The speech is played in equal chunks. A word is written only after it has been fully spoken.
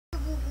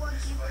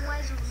aqui com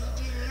mais um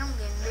vídeo de um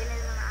game,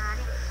 beleza, na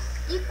área.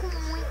 E com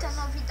muita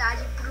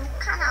novidade pro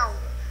canal.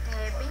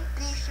 Bem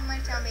triste,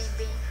 mas também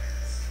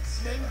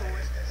bem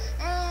boas.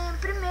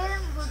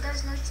 Primeiro vou dar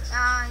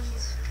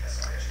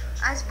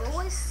as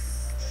boas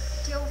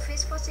que eu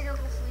fiz parceria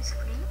com o full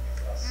screen.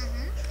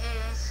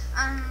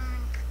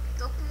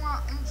 Tô com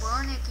um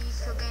banner aqui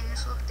que eu ganhei no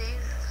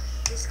sorteio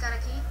desse cara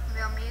aqui,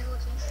 meu amigo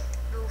aqui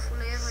do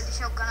Fuleiro. Vou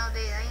deixar o canal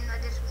dele aí na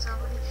descrição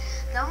do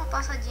vídeo. Dá uma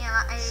passadinha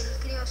lá, ele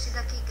criou isso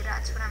daqui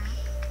grátis pra mim.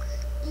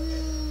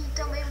 E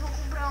também vou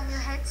comprar o meu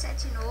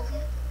headset novo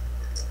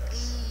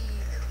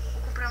e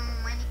vou comprar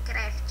um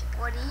Minecraft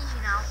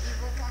original e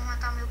vou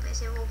formatar meu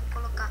PC. Eu vou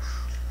colocar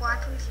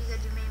 4 GB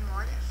de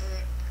memória.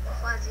 Vou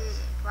fazer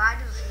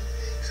vários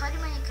vídeos só de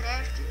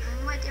Minecraft.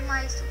 Não vai ter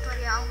mais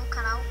tutorial no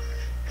canal,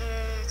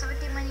 só vai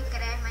ter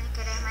Minecraft.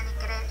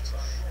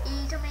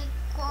 E também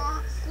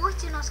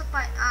curte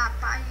a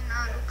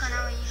página do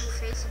canal aí no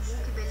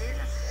Facebook,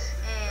 beleza?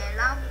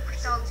 Lá eu vou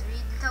postar os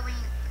vídeos. Também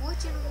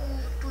curte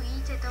no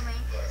Twitter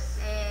também,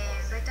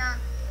 vai estar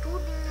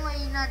tudo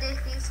aí na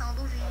descrição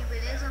do vídeo,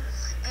 beleza?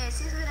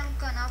 Se inscreva no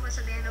canal para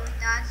saber as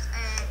novidades.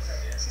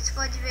 Vocês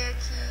podem ver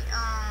aqui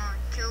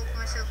que eu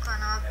comecei o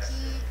canal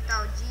aqui,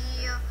 tal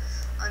dia,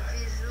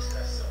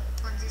 Avisos,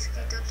 quantos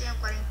inscritos eu tenho,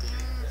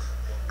 41,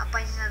 a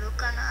página do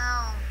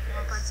canal,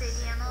 uma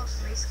parceria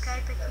nossa, meu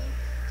Skype aqui,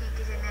 quem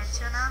quiser me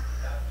adicionar,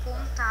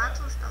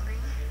 contatos também.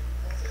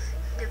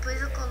 Depois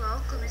eu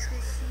coloco, eu me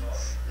esqueci.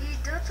 E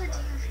dentro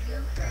de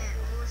vídeo,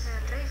 vou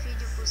fazer 3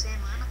 vídeos por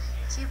semana.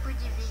 Tipo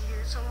de vídeo,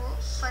 eu só vou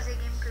fazer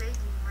gameplay de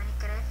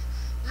Minecraft.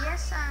 E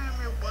essa é o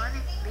meu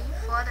banner, bem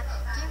foda.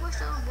 Quem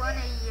gostou do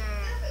banner aí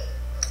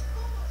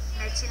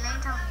net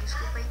lenta,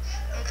 desculpa aí.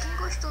 Quem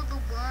gostou do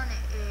banner,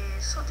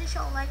 só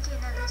deixar o like aí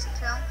na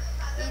descrição.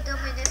 E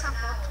também dessa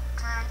foto,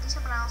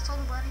 deixa pra nós só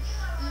do banner.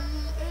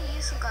 E é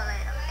isso,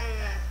 galera.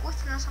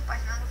 Curte nossa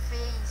página no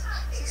Face,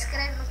 se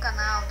inscreve no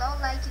canal, dá o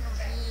like no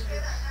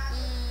vídeo.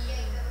 E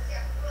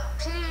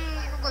se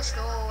não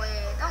gostou,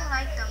 dá um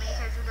like também,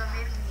 que ajuda do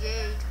mesmo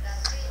jeito.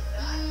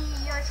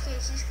 E eu acho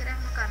que se inscreve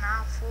no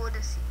canal,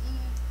 foda-se. E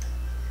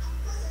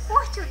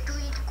curte o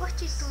Twitter,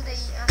 curte tudo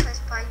aí, nossas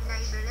páginas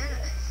aí,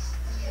 beleza?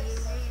 E é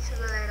isso,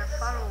 galera.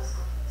 Falou.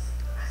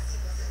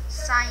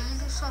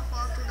 Saindo sua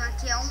foto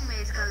daqui a um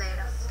mês,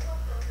 galera.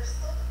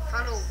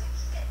 Falou.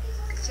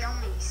 Daqui a um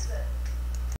mês.